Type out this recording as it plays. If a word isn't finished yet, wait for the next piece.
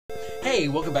Hey,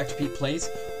 welcome back to Pete Plays.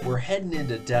 We're heading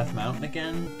into Death Mountain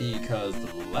again because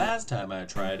the last time I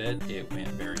tried it, it went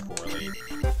very poorly.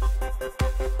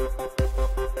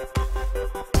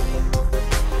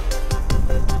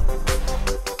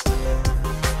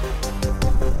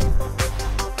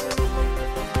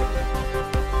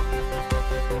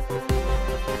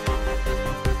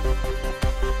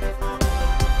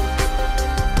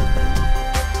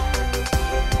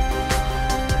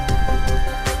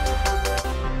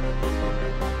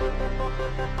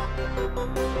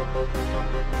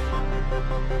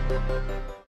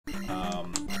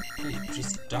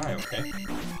 Just die, okay?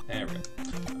 There we go.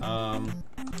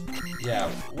 Yeah,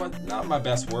 not my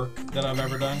best work that I've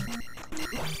ever done.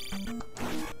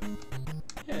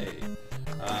 Yay.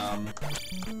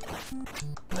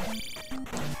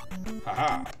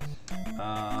 Haha.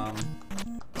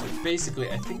 So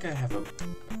basically, I think I kind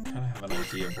of have an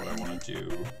idea of what I want to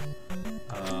do.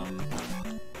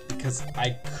 Because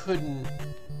I couldn't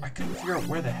figure out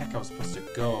where the heck I was supposed to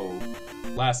go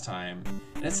last time.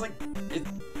 And it's like,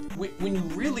 when you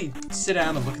really sit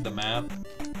down and look at the map,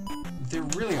 there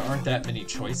really aren't that many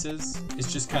choices.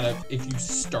 It's just kind of, if you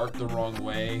start the wrong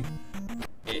way,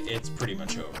 it's pretty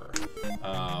much over.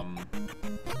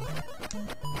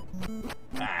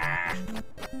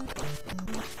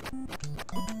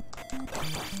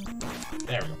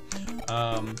 There we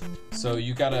go. So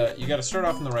you gotta start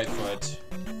off on the right foot.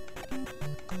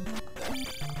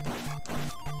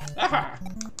 Aha!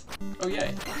 Oh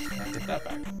yay! I'll get that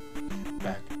back.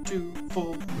 Back to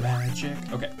full magic.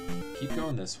 Okay, keep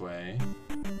going this way.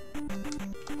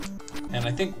 And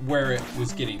I think where it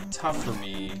was getting tough for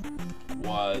me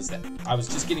was that I was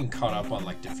just getting caught up on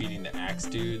like defeating the axe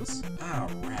dudes. Ah,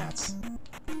 rats.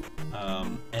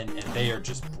 And they are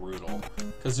just brutal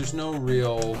because there's no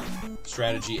real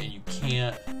strategy, and you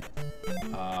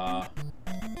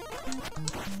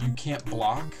can't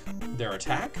block their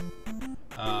attack.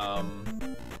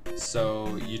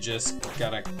 So you just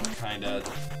gotta kind of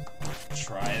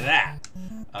try that.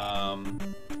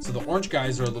 So the orange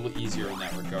guys are a little easier in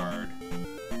that regard.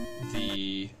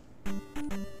 The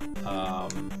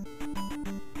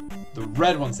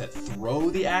red ones that throw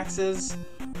the axes,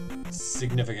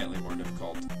 significantly more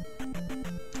difficult.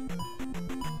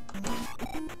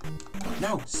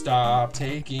 No, stop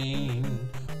taking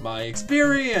my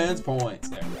experience points.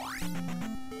 There.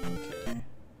 Okay.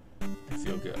 I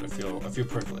feel good. I feel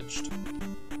privileged.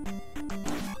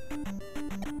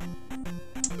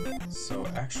 So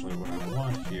actually what I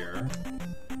want here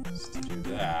is to do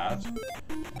that,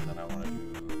 and then I want to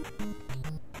do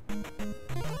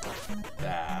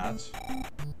that,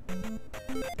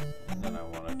 and then I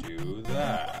want to do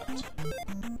that.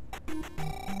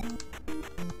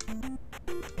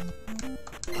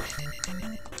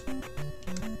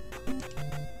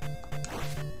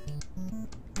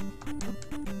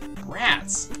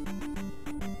 Rats!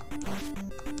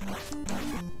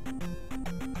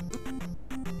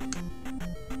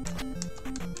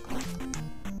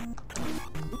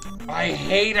 I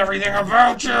hate everything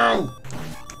about you!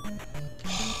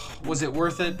 Was it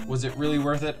worth it? Was it really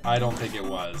worth it? I don't think it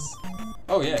was.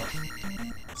 Oh, yeah.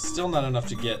 Still not enough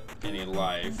to get any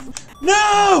life.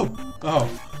 No! Oh.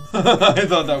 I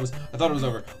thought it was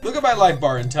over. Look at my life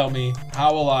bar and tell me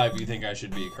how alive you think I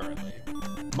should be currently.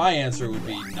 My answer would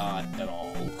be not at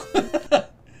all.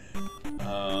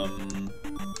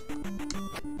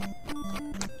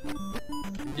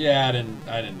 Yeah,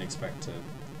 I didn't expect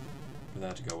for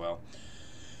that to go well.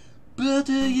 But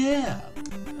yeah,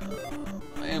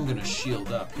 I am gonna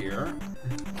shield up here.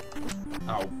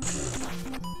 Oh.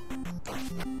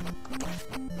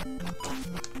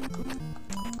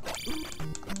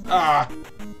 Ah!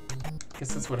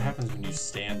 Guess that's what happens when you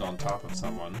stand on top of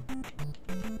someone.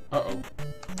 Uh-oh.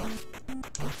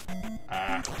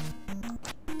 Ah.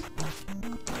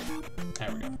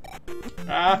 There we go.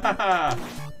 Ah!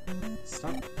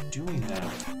 Stop doing that.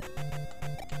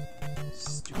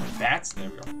 Stupid bats. There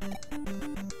we go.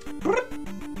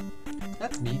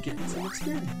 That's me getting some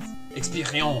experience.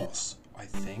 Experience, I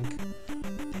think. I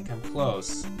think I'm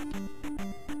close.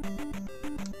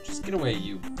 Just get away,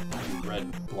 you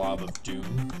red blob of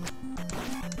doom.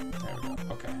 There we go.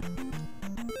 Okay.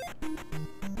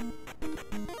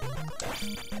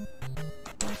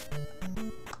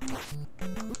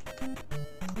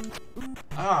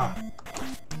 Ah!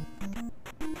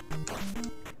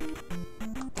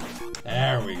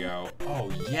 There we go.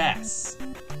 Oh, yes!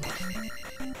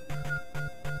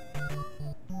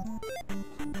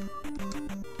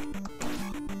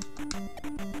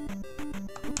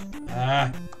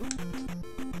 Ah!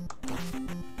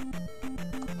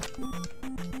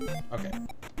 Okay.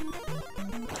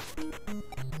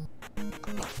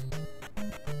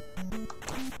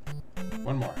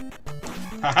 one more.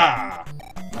 Haha!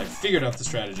 I figured out the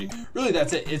strategy. Really,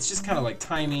 that's it. It's just kind of like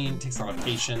timing. It takes a lot of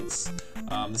patience.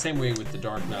 The same way with the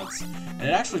Dark Nuts. And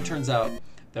it actually turns out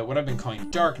that what I've been calling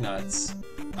Dark Nuts,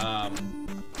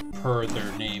 per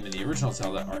their name in the original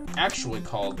Zelda, are actually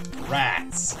called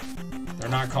rats. They're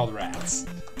not called rats.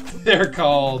 They're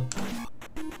called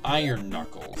Iron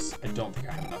Knuckles. I don't think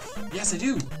I have enough. Yes, I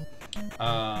do!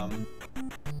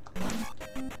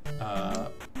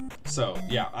 So,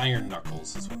 yeah, Iron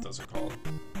Knuckles is what those are called.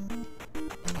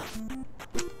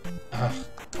 Ugh.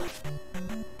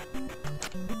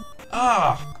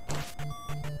 Ah!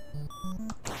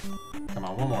 Come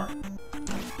on, one more.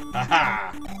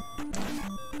 Aha!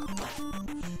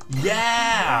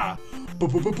 Yeah!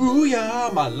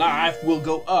 Boo-boo-boo-booyah! My life will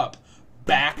go up.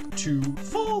 Back to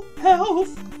full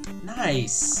health.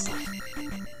 Nice.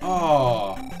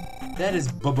 Oh, that is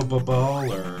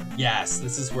baller. Yes,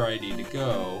 this is where I need to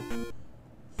go.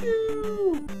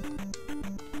 Phew.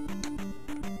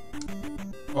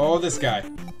 Oh, this guy.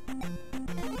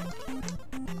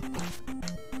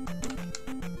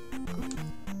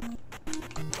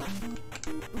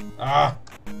 Ah.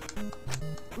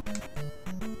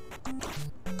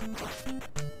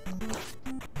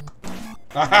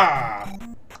 Aha!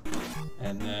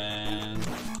 And then...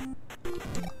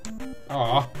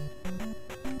 Aw.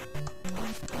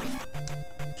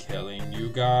 Killing you,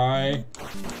 guy.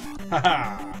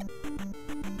 Haha!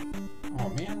 Oh,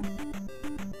 man.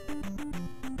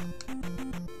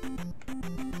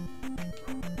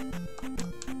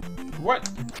 What?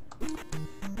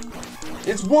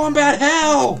 It's Wombat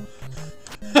Hell!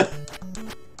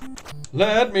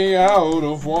 Let me out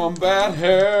of Wombat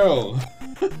Hell!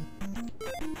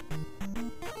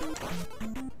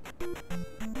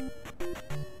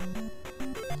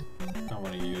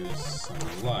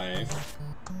 Life.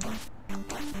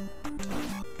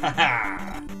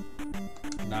 Haha!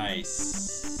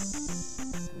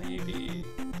 Nice. Maybe.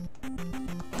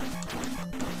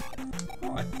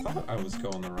 Well, I thought I was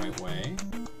going the right way.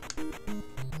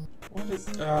 What is...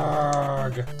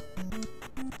 Ugh!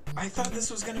 I thought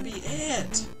this was gonna be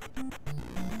it!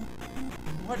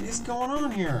 What is going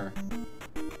on here?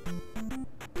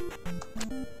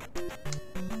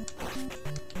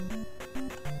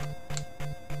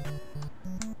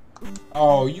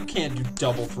 Oh, you can't do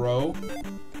double throw.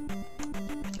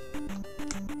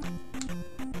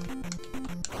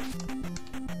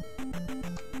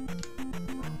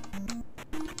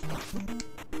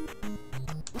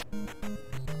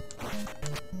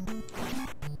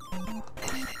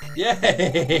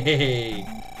 Yay!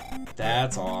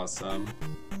 That's awesome.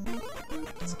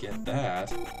 Let's get that.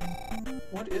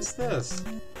 What is this?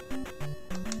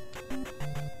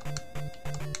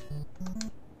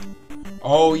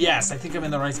 Oh, yes, I think I'm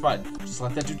in the right spot. Just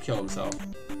let that dude kill himself.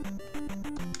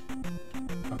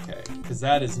 Okay, because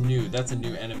that is new. That's a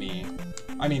new enemy.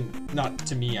 I mean, not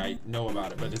to me, I know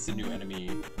about it, but it's a new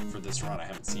enemy for this run. I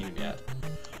haven't seen him yet.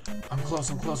 I'm close,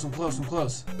 I'm close, I'm close, I'm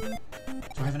close. Do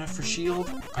I have enough for shield?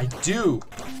 I do!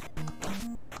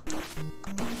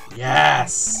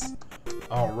 Yes!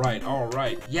 Alright,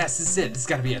 alright. Yes, this is it. This has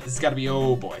got to be it. This has got to be...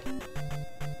 Oh, boy.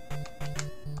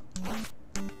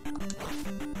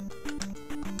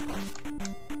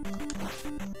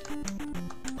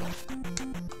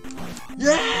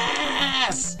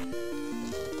 Yes!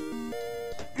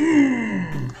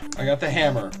 I got the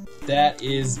hammer. That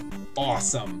is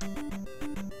awesome.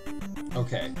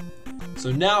 Okay.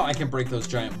 So now I can break those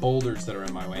giant boulders that are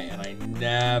in my way, and I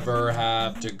never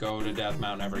have to go to Death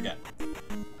Mountain ever again.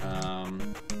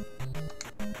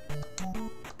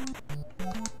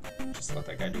 Just let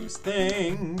that guy do his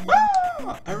thing.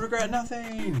 Ah! I regret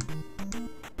nothing.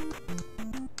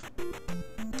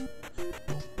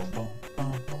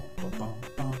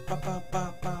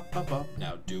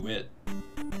 Now do it.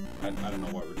 I don't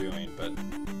know what we're doing, but...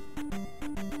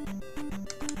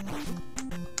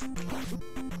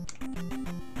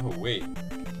 Oh, wait.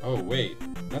 Oh, wait.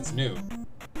 That's new.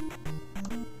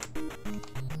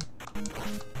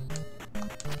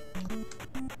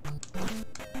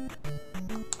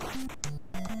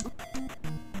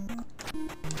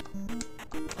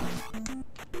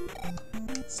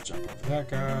 Let's jump off that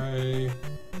guy.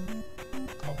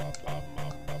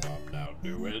 Now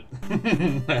do it.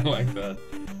 I like that.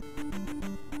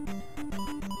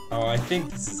 Oh, I think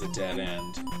this is a dead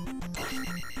end.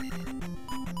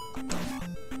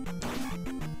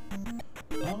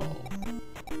 Oh.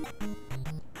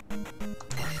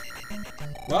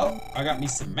 Well, I got me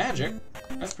some magic.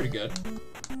 That's pretty good.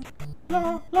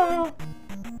 La la.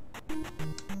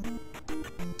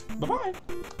 Bye-bye.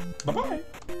 Bye-bye.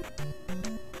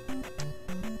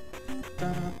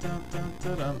 Da, da, da. Dun,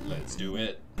 dun, dun. Let's do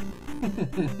it.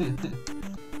 Did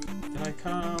I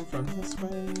come from this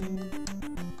way?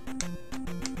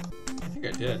 I think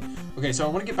I did. Okay, so I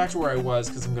want to get back to where I was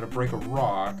because I'm going to break a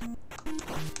rock.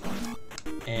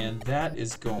 And that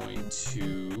is going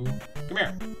to... Come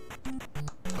here.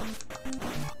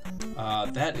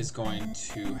 That is going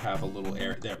to have a little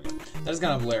area. There we go. That is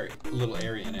going to have a little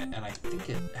area in it. And I think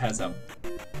it has a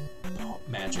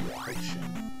magic potion.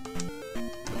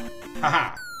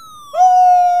 Haha!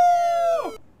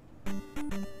 Woo!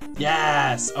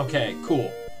 Yes! Okay, cool.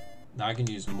 Now I can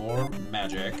use more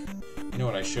magic. You know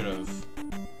what, I should have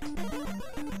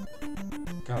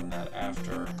gotten that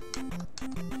after.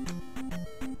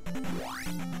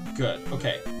 Good,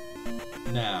 okay.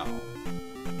 Now.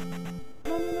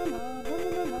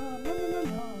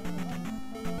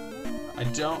 I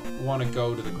don't want to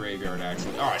go to the graveyard,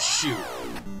 actually. Oh, shoot!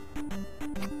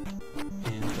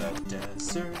 In the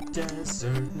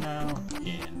desert now.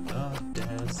 In the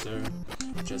desert.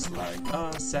 Just like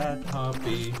a sad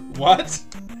puppy. What?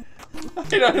 I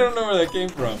don't know where that came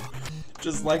from.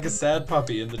 Just like a sad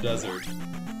puppy in the desert.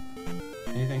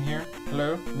 Anything here?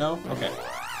 Hello? No? Okay.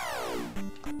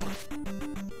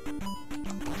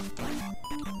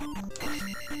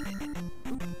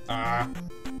 Ah.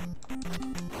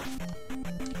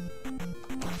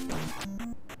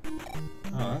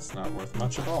 Oh, that's not worth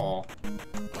much at all.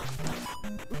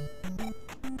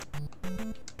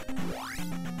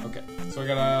 Okay, so I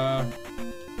gotta...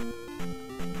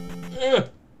 Ugh. I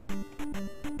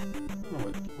don't know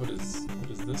what is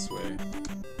this way.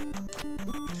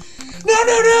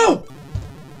 No!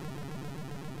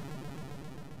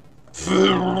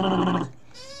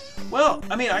 Well,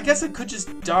 I mean, I guess I could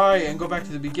just die and go back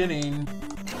to the beginning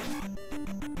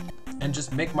and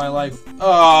just make my life...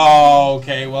 Oh,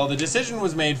 okay, well, the decision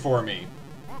was made for me.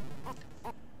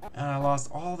 And I lost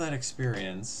all that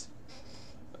experience.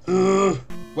 Ugh.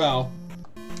 Well,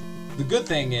 the good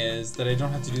thing is that I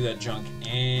don't have to do that junk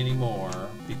anymore,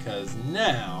 because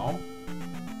now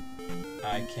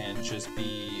I can just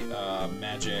be a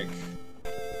magic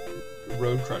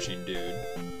road crushing dude.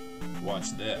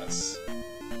 Watch this.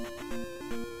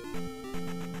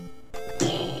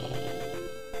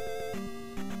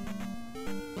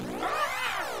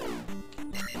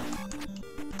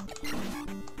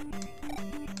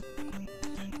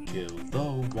 Kill the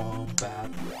wombat.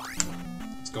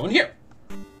 Let's go in here.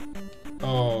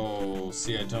 Oh,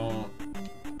 see, I don't.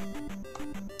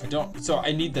 So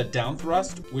I need the down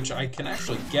thrust, which I can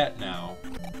actually get now.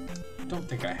 I don't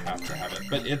think I have to have it,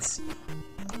 but it's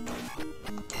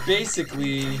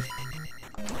basically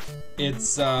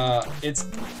it's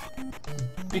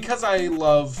because I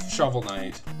love Shovel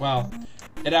Knight. Well,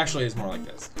 it actually is more like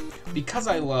this. Because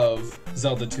I love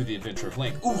Zelda II: The Adventure of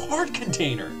Link. Ooh, heart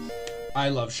container. I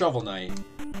love Shovel Knight,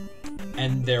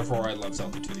 and therefore I love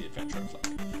Zelda II: The Adventure of Link.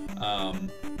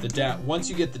 Once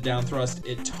you get the down thrust,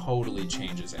 it totally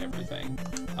changes everything,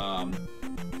 and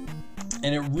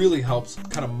it really helps.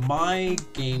 Kind of my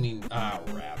gaming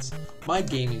My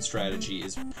gaming strategy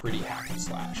is pretty hack and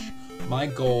slash. My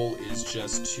goal is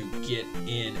just to get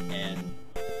in and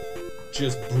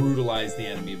just brutalize the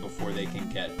enemy before they can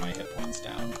get my hit points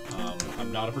down.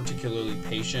 I'm not a particularly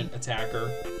patient attacker.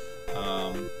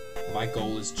 My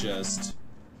goal is just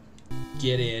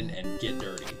get in and get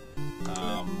dirty.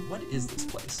 What is this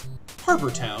place?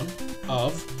 Harbor Town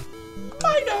of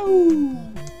Mido!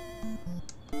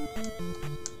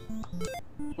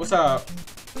 What's up?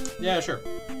 Yeah, sure.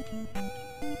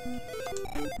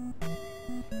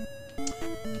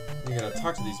 We gotta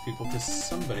talk to these people because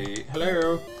somebody...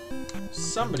 Hello?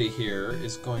 Somebody here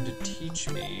is going to teach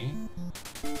me...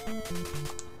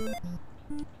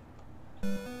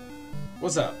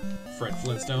 What's up, Fred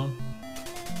Flintstone?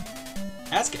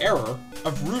 Ask Error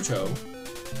of Ruto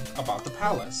about the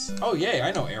palace. Oh, yay,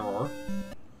 I know Error.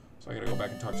 So I gotta go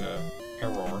back and talk to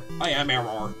Error. I am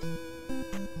Error.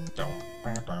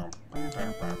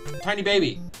 Tiny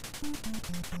baby.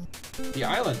 The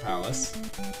island palace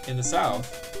in the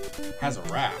south has a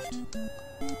raft.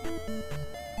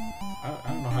 I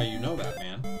don't know how you know that,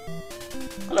 man.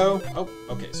 Hello. Oh,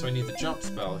 okay, so I need the jump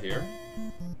spell here.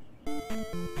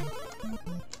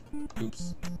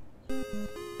 Oops.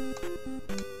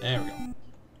 There we go.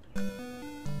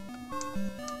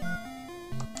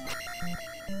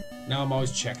 Now I'm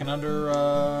always checking under,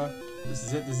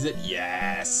 this is it,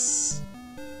 yes!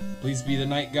 Please be the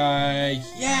night guy,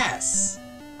 yes!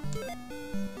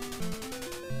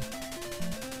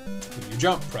 When you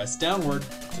jump, press downward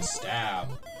to stab.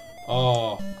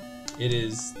 Oh, it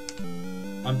is,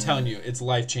 I'm telling you, it's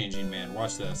life-changing, man,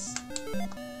 watch this.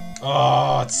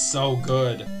 Oh, it's so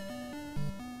good.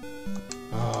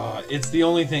 It's the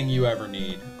only thing you ever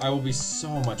need. I will be so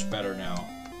much better now.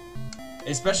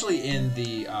 Especially in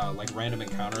the like random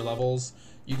encounter levels,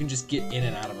 you can just get in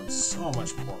and out of them so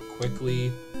much more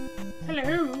quickly.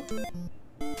 Hello.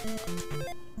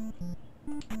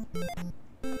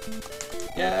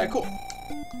 Yeah, cool.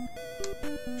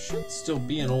 Should still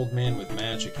be an old man with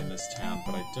magic in this town,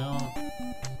 but I don't.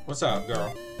 What's up,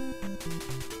 girl?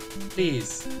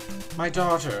 Please, my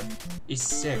daughter is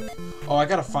sick. Oh, I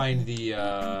gotta find the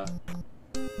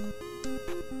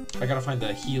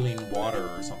healing water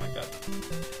or something like that.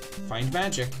 Find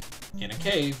magic in a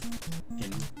cave in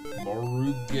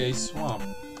Moruge Swamp.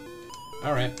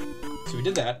 Alright, so we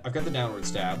did that. I've got the downward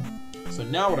stab. So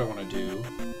now what I want to do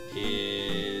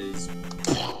is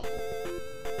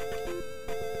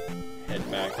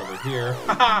head back over here.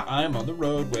 Haha! I'm on the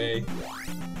roadway.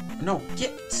 No,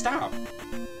 stop!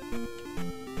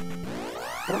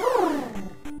 I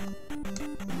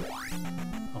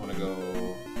want to go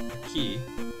a key.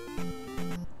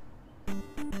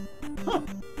 Huh,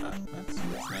 that's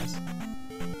nice.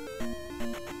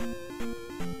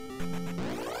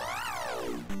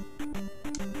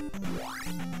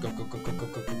 Go, go, go, go, go,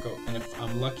 go, go, go. And if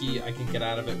I'm lucky, I can get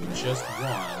out of it with just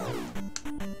one.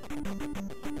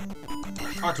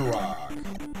 Octorok.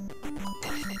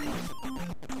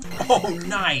 Oh,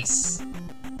 nice!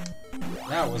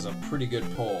 That was a pretty good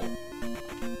pull.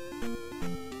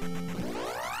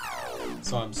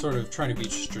 So I'm sort of trying to be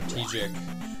strategic.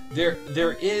 There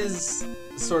is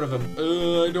sort of a,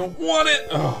 I don't want it!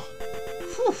 Ugh.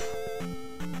 Whew.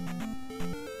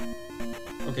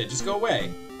 Okay, just go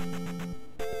away.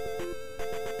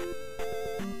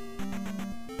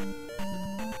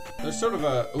 There's sort of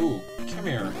a, ooh, come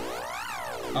here.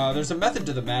 There's a method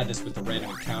to the madness with the random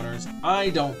encounters.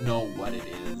 I don't know what it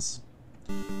is.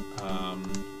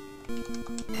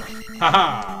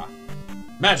 Haha!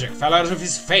 Magic fell out of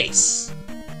his face!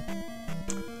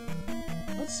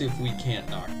 Let's see if we can't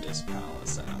knock this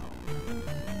palace out.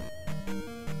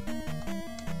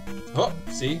 Oh,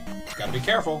 see? Gotta be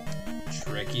careful.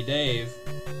 Tricky Dave.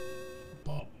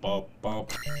 Bump, bump,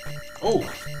 bump. Oh!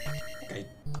 I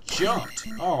jumped.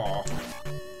 Oh,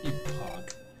 you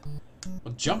punk.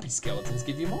 Well, jumpy skeletons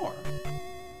give you more.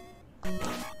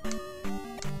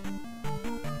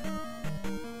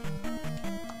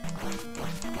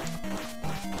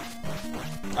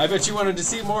 I bet you wanted to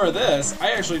see more of this.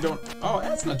 I actually don't... Oh,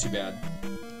 that's not too bad.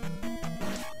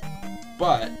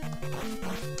 But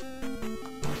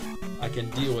I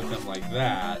can deal with them like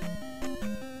that.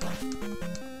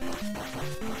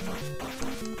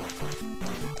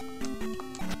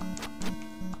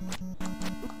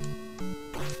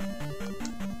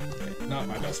 Okay, not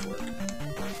my best work.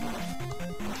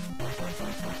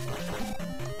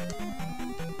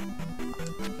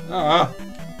 Ah.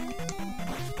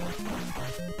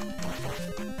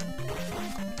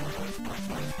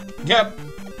 Yep,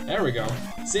 there we go.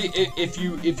 See, if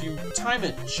you time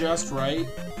it just right,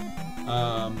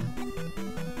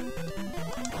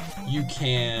 you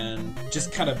can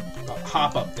just kind of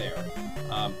hop up there,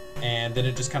 and then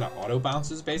it just kind of auto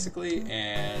bounces basically,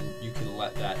 and you can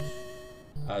let that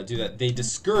do that. They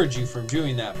discourage you from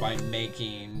doing that by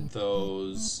making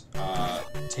those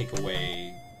take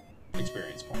away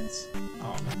experience points.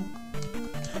 Oh man,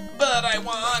 but I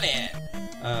want it.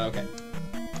 Okay.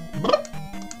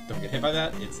 Don't get hit by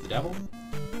that, it's the devil.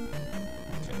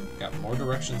 Okay, got more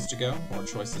directions to go, more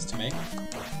choices to make.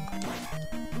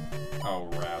 Oh,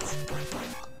 rats.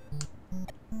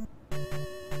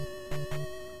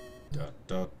 Dut,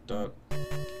 dut, dut.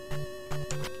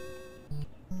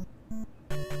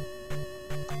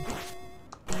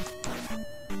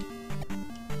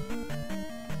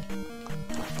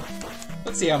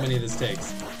 Let's see how many this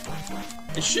takes.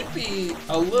 It should be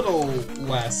a little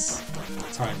less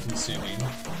time-consuming.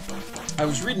 I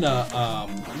was reading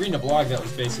a blog that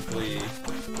was basically,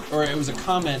 or it was a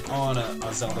comment on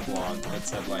a Zelda blog that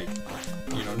said, like,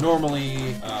 you know,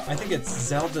 normally, I think it's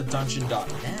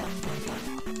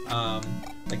zeldadungeon.net.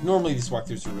 Like, normally these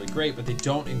walkthroughs are really great, but they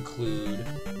don't include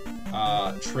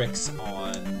tricks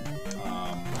on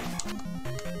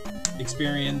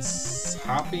experience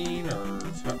hopping, or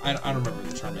I don't remember what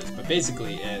the term is, but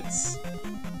basically it's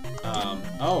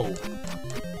oh.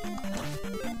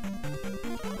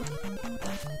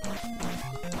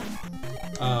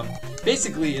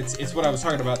 Basically, it's what I was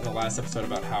talking about in the last episode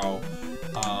about how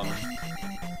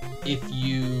if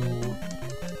you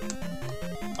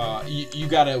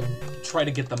gotta try to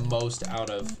get the most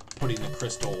out of putting the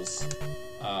crystals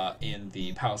in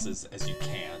the palaces as you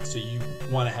can. So you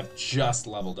want to have just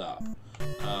leveled up.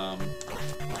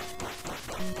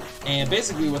 And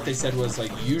basically what they said was,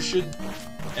 like, you should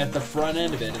at the front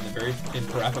end of it, in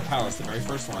Parappa Palace, the very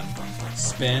first one,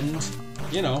 spend,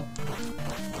 you know,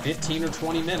 15 or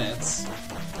 20 minutes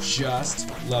just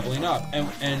leveling up.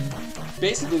 And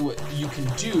basically what you can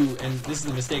do, and this is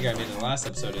the mistake I made in the last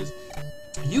episode, is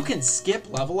you can skip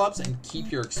level ups and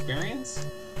keep your experience,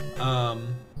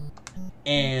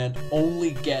 and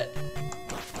only get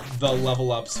the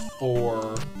level ups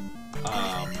for,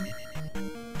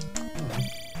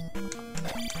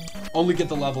 only get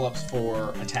the level ups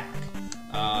for attack,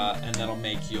 and that'll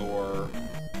make your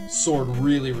sword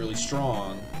really, really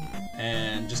strong,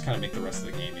 and just kind of make the rest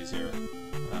of the game easier.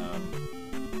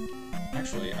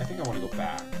 Actually, I think I want to go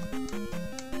back. I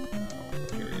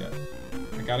won't go here yet.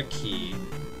 I got a key,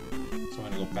 so I'm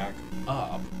going to go back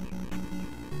up.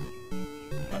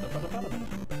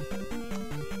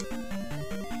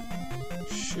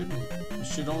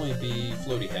 Should only be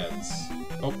floaty heads.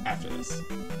 Oh, after this.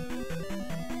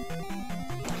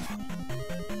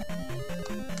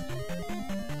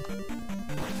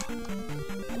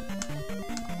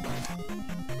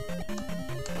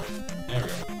 There we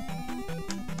go.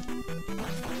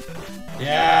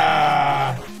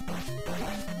 Yeah!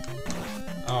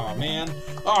 Oh, man.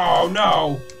 Oh,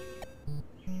 no!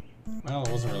 Well, it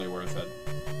wasn't really worth it.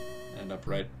 End up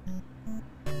right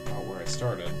about where I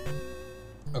started.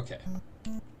 Okay.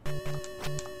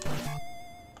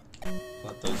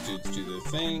 Let those dudes do their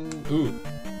thing. Ooh.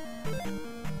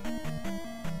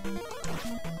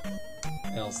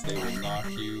 Else they will knock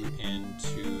you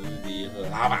into the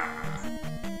lava.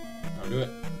 Don't do it.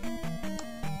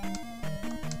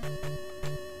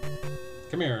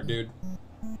 Come here, dude.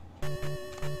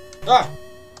 Ah!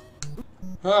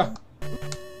 Ah!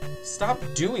 Stop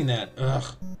doing that.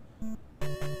 Ugh.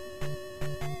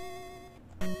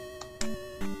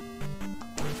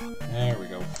 There we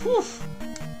go. Whew.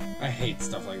 I hate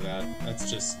stuff like that.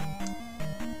 That's just...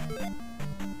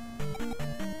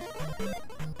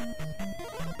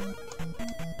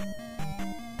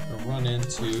 I'll run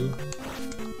into...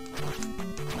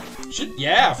 Shit,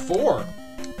 yeah, 4!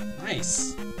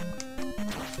 Nice.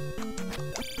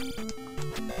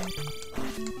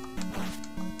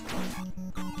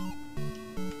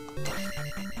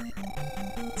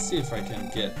 Let's see if I can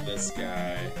get this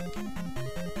guy.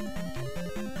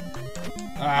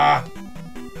 Ah!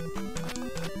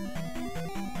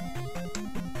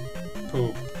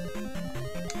 Poop.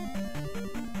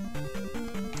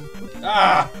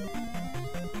 Ah!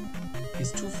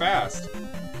 He's too fast.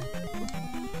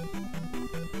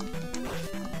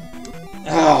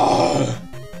 Ah!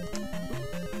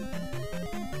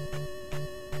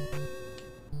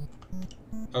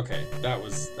 Okay, that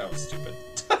was stupid.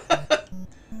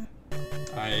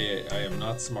 I am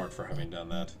not smart for having done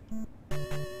that.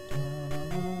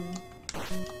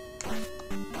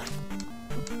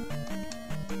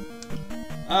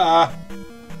 Ah!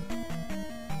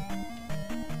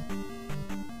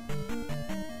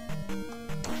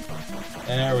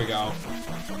 There we go.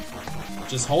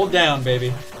 Just hold down,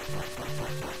 baby.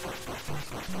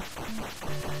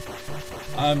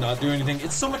 I'm not doing anything.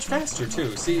 It's so much faster,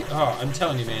 too. See? Oh, I'm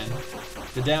telling you, man.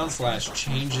 The down slash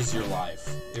changes your life.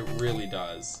 It really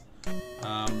does.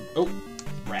 Oh,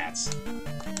 rats.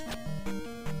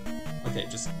 Okay,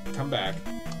 just come back.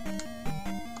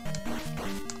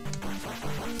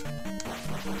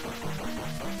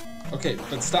 Okay,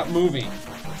 but stop moving.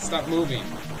 Stop moving.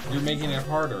 You're making it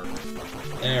harder.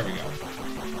 There we go.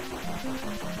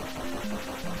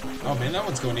 Oh man, that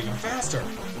one's going even faster.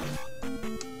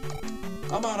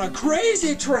 I'm on a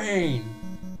crazy train!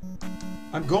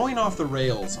 I'm going off the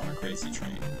rails on a crazy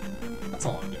train. That's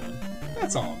all I'm doing.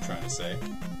 That's all I'm trying to say.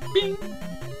 Bing!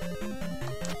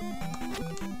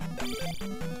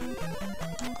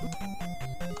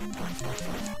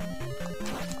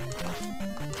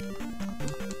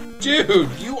 Dude,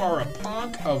 you are a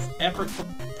punk of epic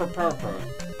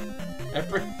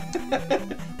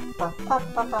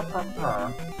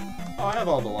Oh, I have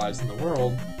all the lives in the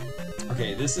world.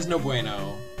 Okay, this is no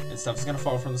bueno, and stuff's gonna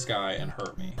fall from the sky and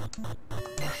hurt me.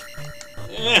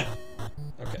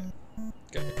 Okay,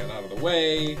 get out of the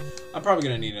way. I'm probably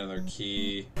gonna need another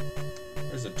key.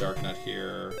 There's a dark nut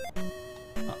here.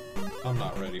 I'm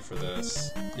not ready for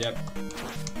this. Yep.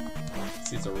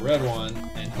 See, it's a red one,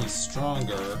 and he's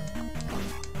stronger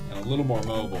and a little more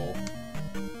mobile.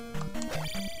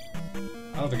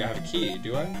 I don't think I have a key,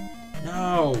 do I?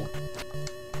 No!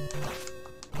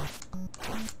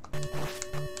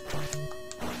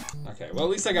 Okay, well, at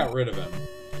least I got rid of him.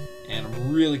 And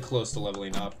I'm really close to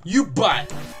leveling up. You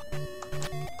butt!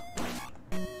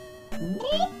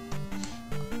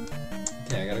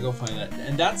 Okay, I gotta go find that.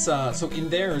 And that's, so in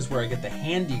there is where I get the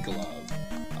handy glove.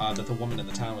 that the woman in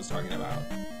the town was talking about.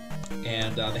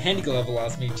 And the handy glove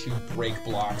allows me to break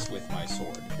blocks with my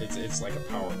sword. It's like a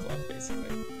power glove,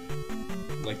 basically.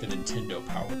 Like the Nintendo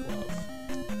Power Glove.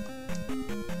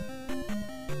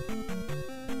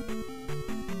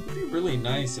 It'd be really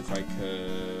nice if I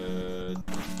could...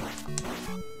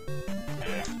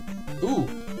 Ooh!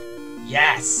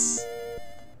 Yes!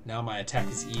 Now my attack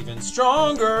is even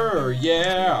stronger!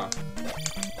 Yeah!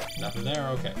 Nothing there?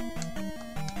 Okay.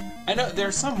 I know there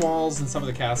are some walls in some of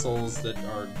the castles that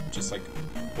are just like,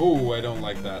 oh, I don't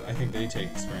like that. I think they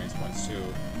take experience points too.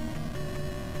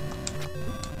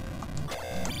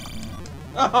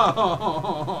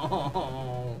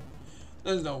 Oh,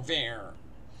 that's no fair.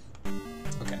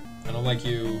 Okay, I don't like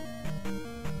you.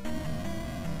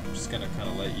 I'm just gonna kind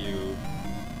of let you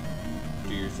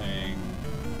do your thing.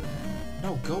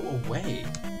 No, go away.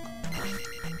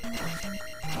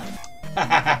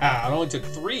 I only took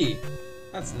 3.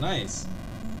 That's nice.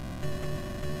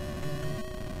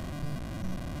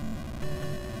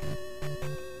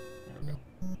 There we go.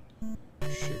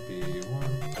 Should be 1.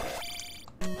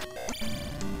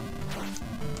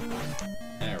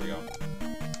 There we go.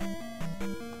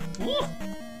 Woo!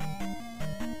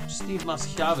 Just need más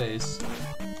llaves.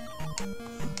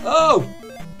 Oh!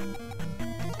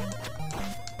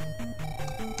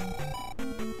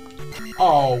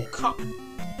 Oh, come...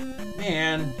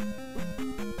 Man.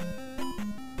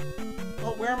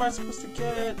 Well, where am I supposed to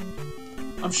get it?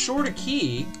 I'm short a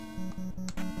key.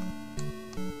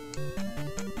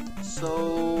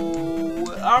 So...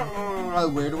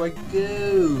 where do I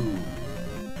go?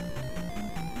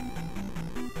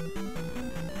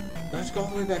 Do I have to go all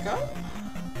the way back up?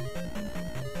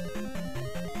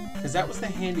 Because that was the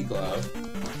handy glove.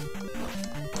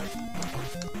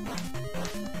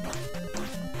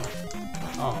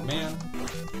 Oh, man.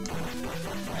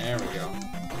 There we go.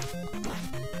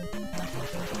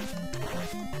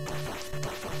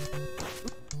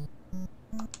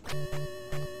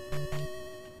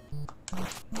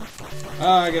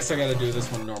 I guess I gotta do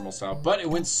this one normal style. But it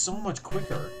went so much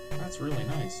quicker. That's really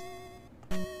nice.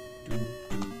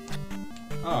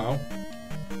 Oh.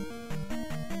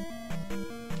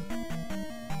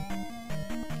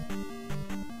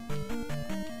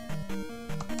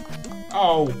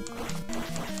 Oh.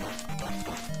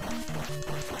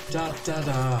 Da da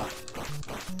da.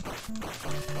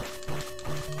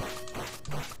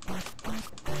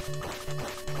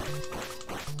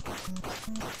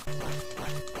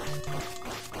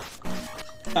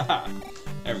 Haha.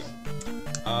 There we go.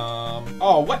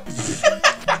 Oh, what?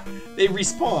 They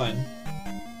respawn.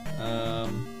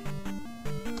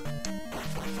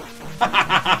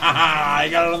 I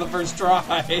got it on the first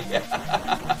try.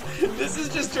 This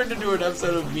has just turned into an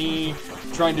episode of me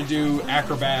trying to do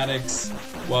acrobatics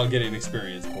while getting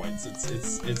experience points.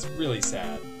 It's really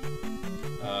sad.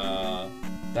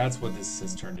 That's what this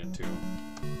has turned into.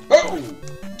 Oh!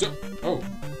 Oh!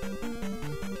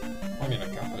 I mean, I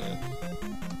got it.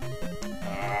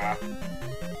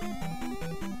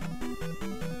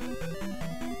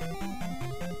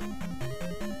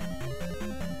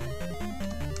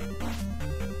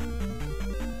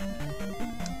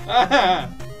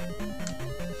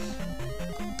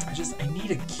 I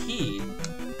need a key.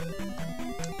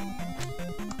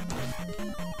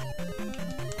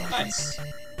 Nice.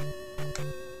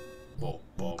 Bop,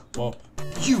 bop, bop.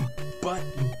 You butt,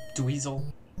 you dweezil.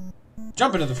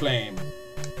 Jump into the flame.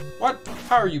 What?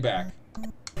 How are you back?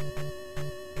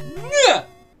 Yeah!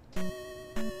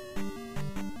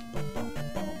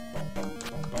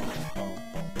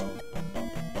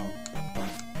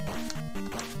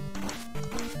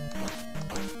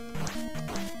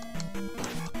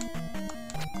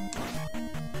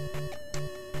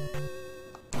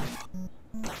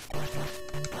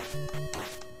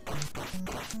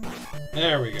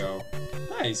 There we go.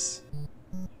 Nice.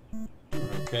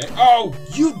 Okay. Oh,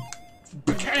 you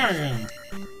became.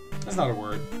 That's not a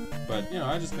word, but you know,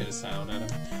 I just made a sound at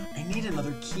him. I need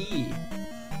another key,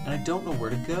 and I don't know where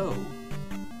to go.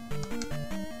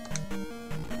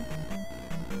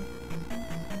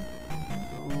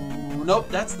 Oh, nope,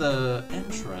 that's the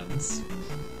entrance.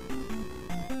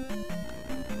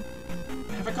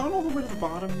 Have I gone all the way to the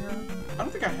bottom here? I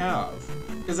don't think I have,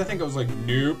 because I think I was like,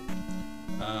 nope.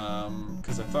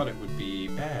 Because I thought it would be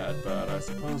bad, but I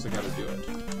suppose I gotta do it.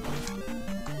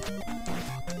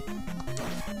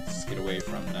 Let's get away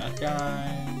from that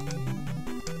guy.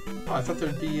 Oh, I thought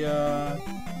there'd be,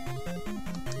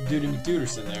 Duty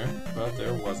McDuderson there, but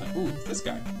there wasn't. Ooh, this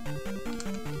guy.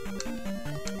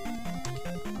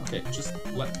 Okay, just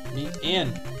let me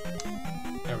in.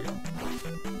 There we go.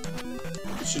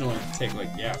 It should only take, like,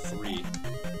 yeah, 3.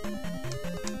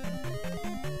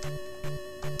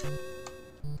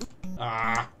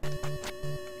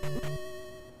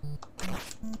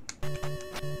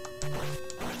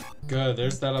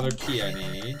 There's that other key I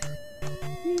need.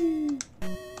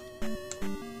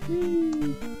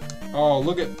 Oh,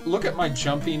 look at my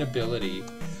jumping ability.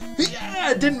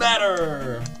 Yeah, it didn't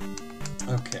matter.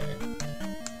 Okay.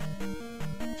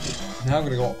 Now I'm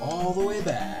gonna go all the way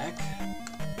back.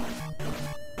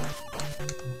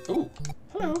 Ooh,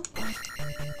 hello.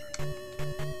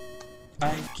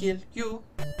 I kill you.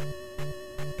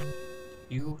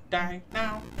 You die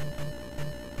now.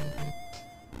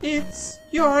 It's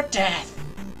your death.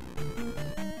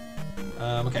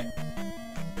 Okay.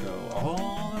 Go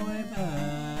all the way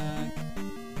back.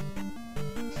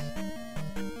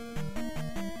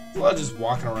 Well, just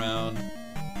walking around.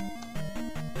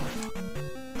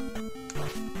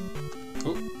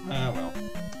 Oh, well.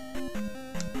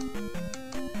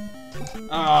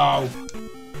 Oh.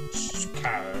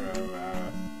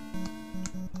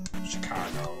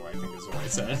 Chicago, I think is what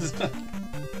it says.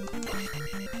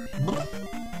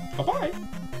 Bye-bye.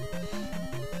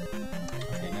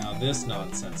 Okay, now this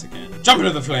nonsense again. Jump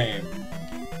into the flame!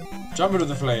 Jump into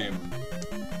the flame!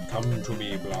 Come to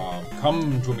me, Blob.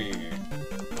 Come to me.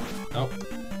 Nope.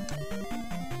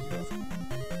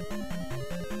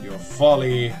 Your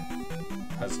folly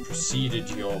has preceded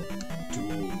your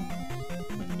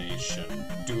domination.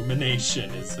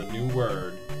 Domination is the new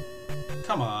word.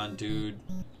 Come on, dude.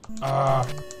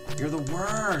 You're the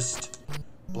worst!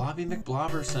 Blobby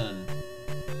McBlobberson.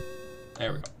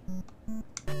 There we go.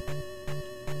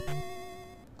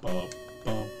 Bum,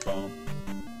 bum, bum.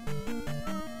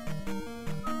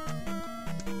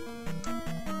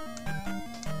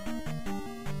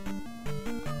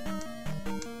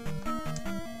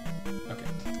 Okay.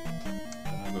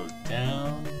 Then I'll go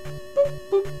down. Boop,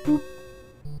 boop, boop.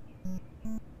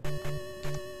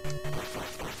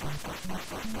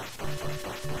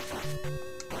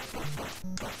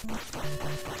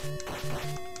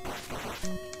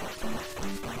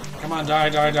 Come on, die,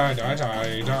 die, die, die,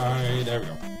 die, die. There we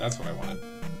go. That's what I wanted.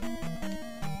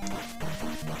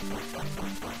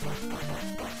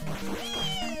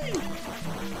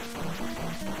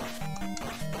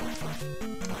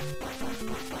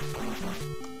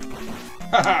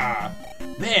 Haha!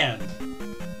 Man!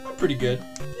 I'm pretty good.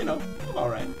 You know, I'm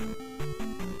alright.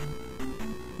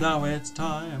 Now it's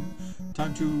time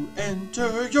to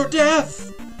enter your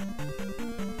death!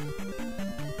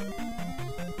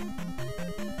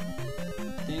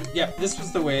 Yep, this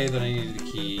was the way that I needed the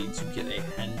key to get a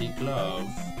handy glove.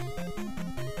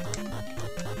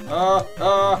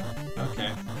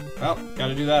 Okay. Well,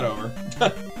 gotta do that over.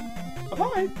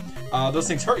 Bye-bye! Those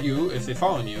things hurt you if they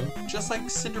fall on you, just like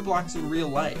cinder blocks in real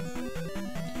life.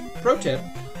 Pro tip,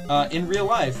 in real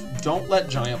life, don't let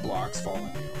giant blocks fall on you.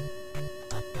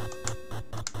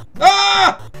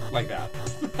 Ah! Like that.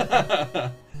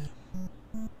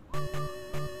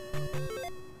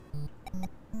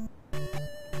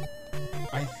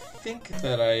 I think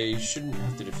that I shouldn't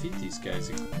have to defeat these guys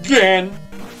again.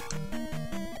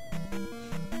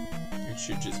 It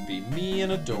should just be me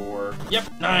and a door.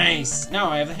 Yep, nice!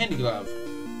 Now I have a handy glove.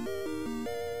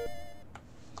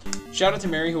 Shout out to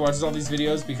Mary who watches all these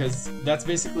videos because that's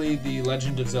basically the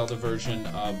Legend of Zelda version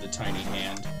of the tiny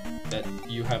hand that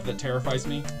you have that terrifies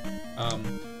me.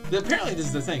 Apparently this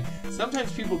is the thing.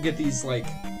 Sometimes people get these like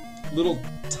little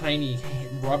tiny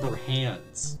rubber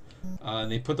hands.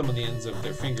 And they put them on the ends of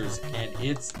their fingers, and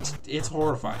it's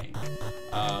horrifying.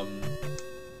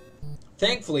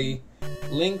 Thankfully,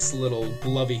 Link's little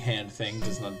glovey hand thing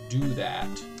does not do that.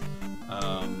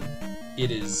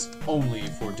 It is only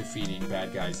for defeating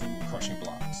bad guys and crushing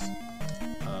blocks.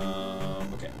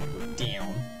 Okay, I'm gonna go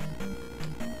down.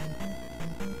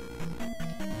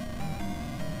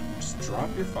 Just drop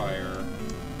your fire.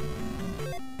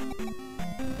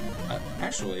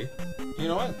 Actually, you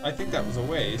know what? I think that was a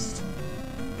waste.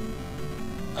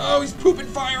 Oh, he's pooping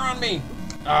fire on me!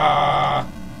 Ah!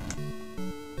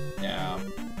 Yeah.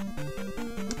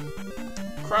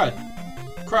 Crud.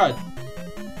 Crud.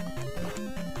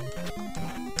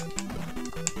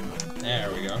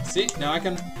 There we go. See? Now I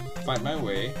can find my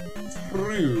way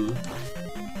through.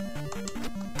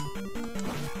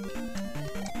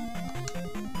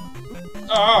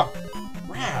 Ah!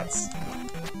 Rats!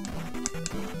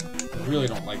 I really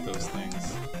don't like those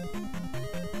things.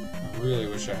 I really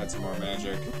wish I had some more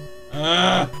magic.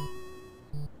 Ah!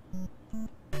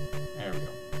 There we go.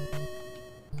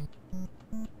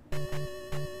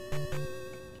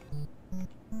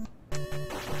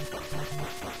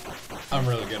 I'm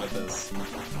really good at this.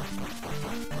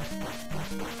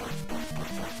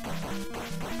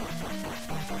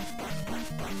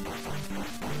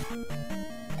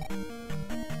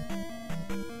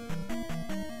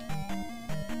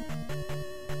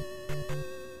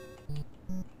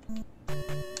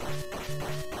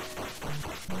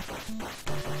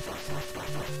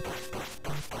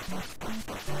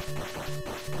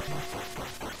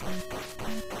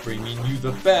 Bringing you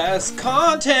the best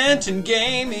content in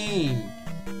gaming.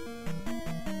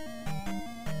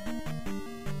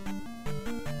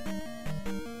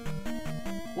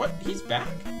 What? He's back?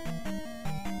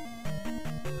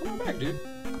 Come on back, dude.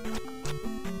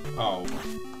 Oh.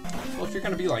 Well, if you're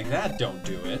gonna be like that, don't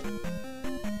do it.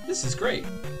 This is great.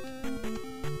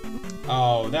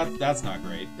 Oh, that's not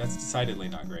great. That's decidedly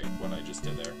not great, what I just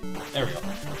did there. There we go.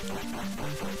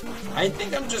 I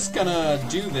think I'm just gonna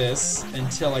do this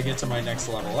until I get to my next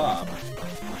level up.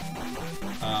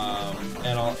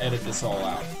 And I'll edit this all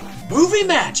out. Movie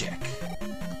magic!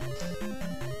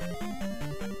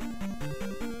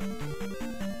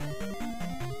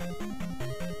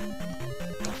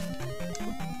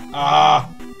 Ah!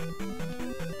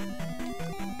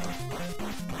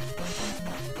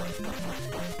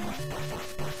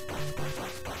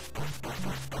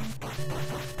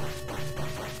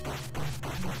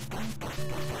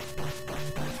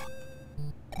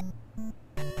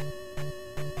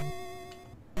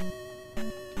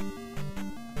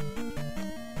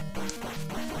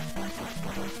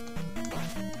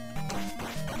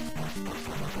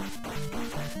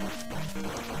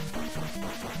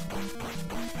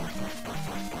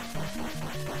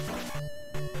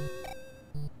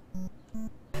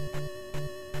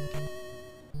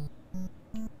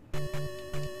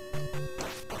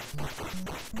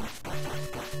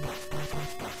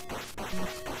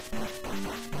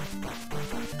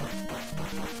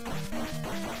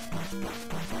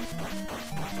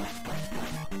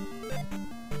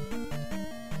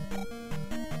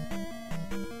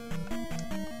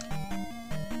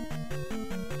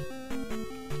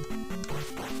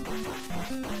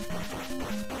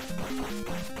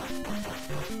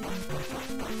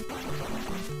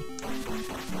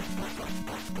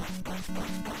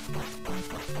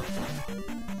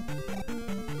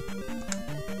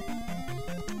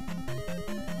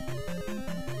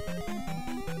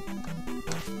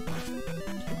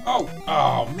 Oh!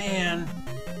 Oh, man!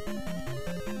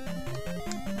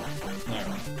 There.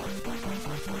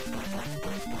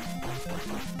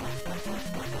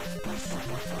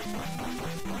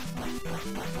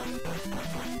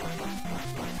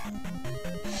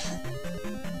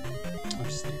 I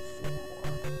just need 4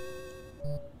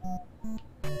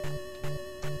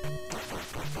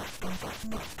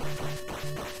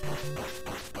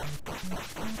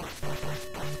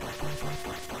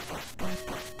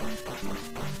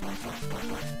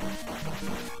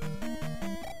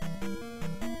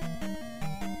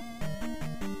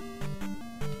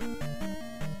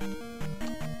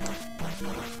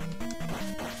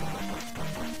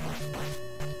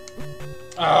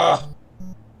 Ah!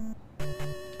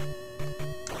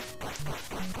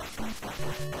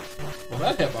 Well,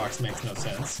 that hitbox makes no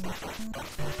sense.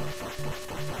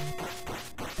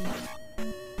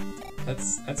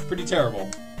 That's pretty terrible.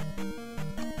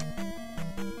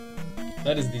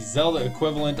 That is the Zelda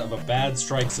equivalent of a bad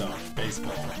strike zone in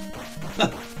baseball.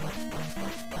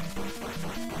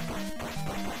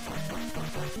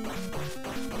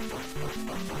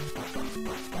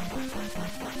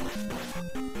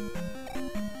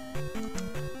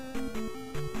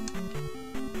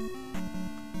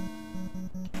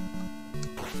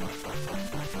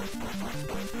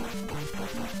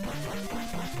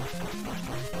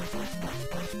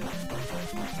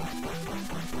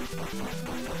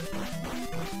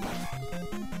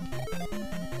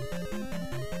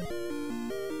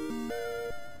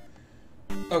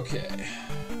 Okay.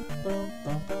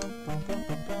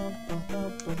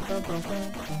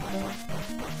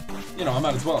 You know, I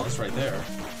might as well. It's right there.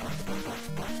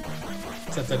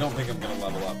 Except I don't think I'm going to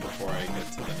level up before I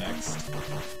get to the next.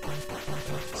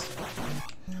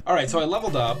 Alright, so I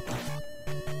leveled up.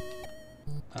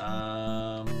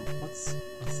 What's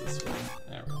this way?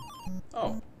 There we go.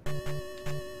 Oh.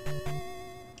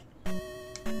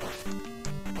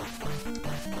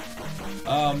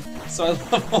 So I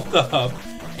leveled up,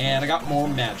 and I got more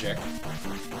magic.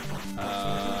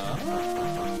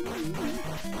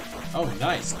 Oh,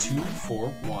 nice. 2, 4,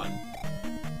 1. I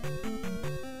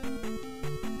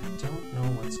don't know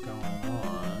what's going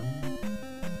on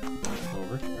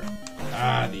over here.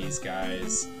 Ah, these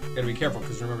guys. Gotta be careful,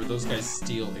 because remember, those guys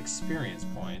steal experience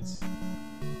points.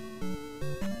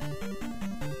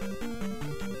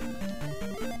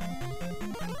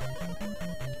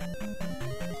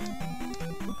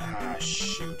 Ah,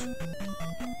 shoot.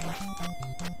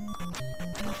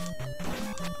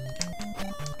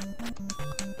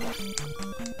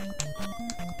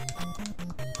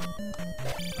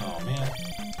 Oh, man.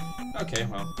 Okay,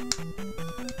 well.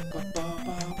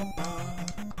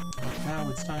 Now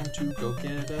it's it's time to go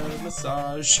get a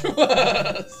massage.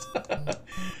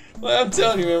 Well, I'm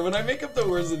telling you, man, when I make up the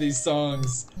words of these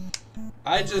songs,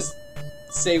 I just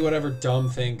say whatever dumb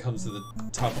thing comes to the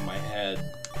top of my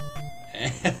head.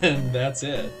 And that's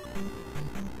it.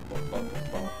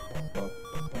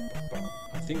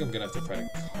 I think I'm gonna have to fight a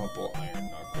couple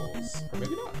Iron Knuckles. Or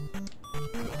maybe not.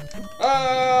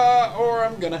 Or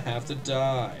I'm gonna have to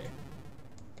die.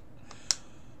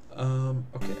 Okay. I'm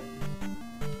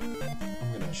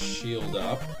gonna shield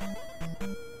up.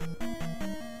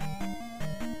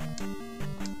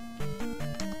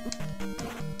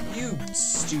 You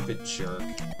stupid jerk.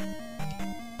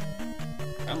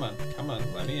 Come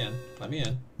on, let me in. Let me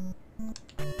in.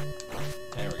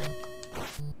 There we go.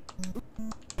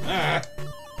 Ah!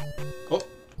 Oh!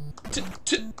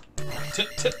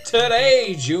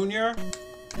 Today, Junior!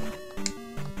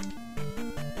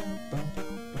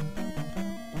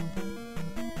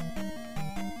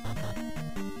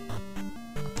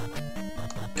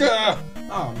 Gah!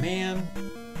 Oh, man.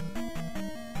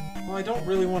 Well, I don't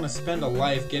really want to spend a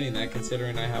life getting that,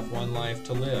 considering I have one life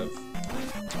to live.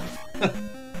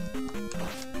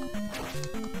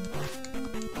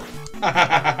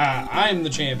 I'm the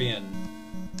champion!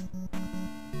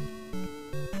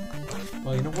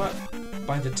 Well, you know what?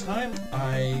 By the time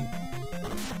I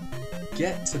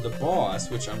get to the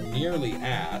boss, which I'm nearly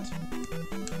at,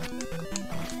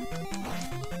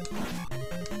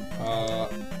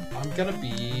 I'm gonna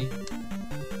be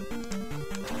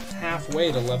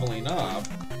halfway to leveling up.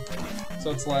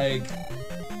 So it's like,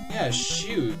 yeah,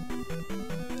 shoot.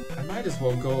 I might as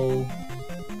well go...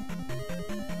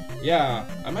 Yeah,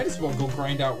 I might as well go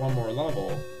grind out one more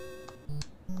level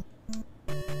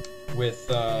with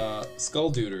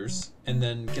Skull Duders, and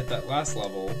then get that last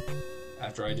level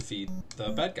after I defeat the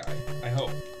bad guy, I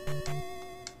hope.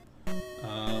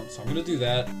 So I'm gonna do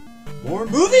that. More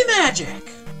movie magic!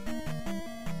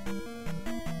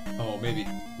 Oh, maybe,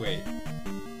 wait.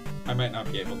 I might not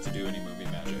be able to do any movie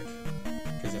magic.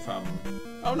 Because if I'm...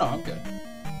 Oh no, I'm good.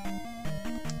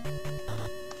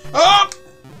 Oh!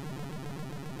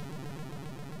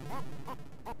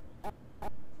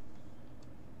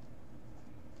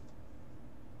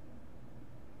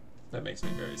 That makes me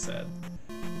very sad.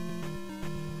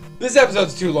 This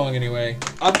episode's too long anyway.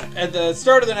 At the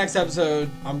start of the next episode,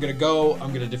 I'm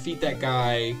gonna defeat that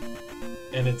guy,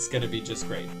 and it's gonna be just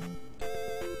great.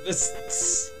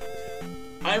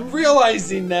 I'm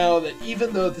realizing now that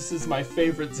even though this is my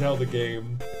favorite Zelda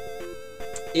game,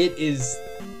 it is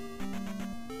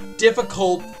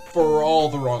difficult for all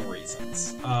the wrong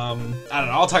reasons. I don't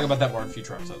know, I'll talk about that more in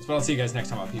future episodes, but I'll see you guys next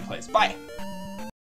time on PETEPLAYS. Bye!